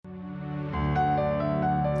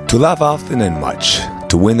To laugh often and much,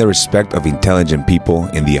 to win the respect of intelligent people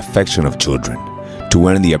and the affection of children, to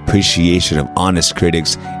earn the appreciation of honest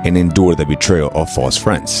critics and endure the betrayal of false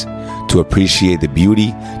friends, to appreciate the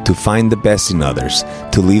beauty, to find the best in others,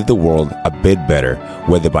 to leave the world a bit better,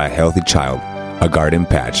 whether by a healthy child, a garden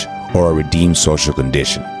patch, or a redeemed social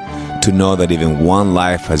condition, to know that even one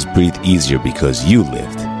life has breathed easier because you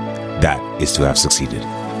lived, that is to have succeeded.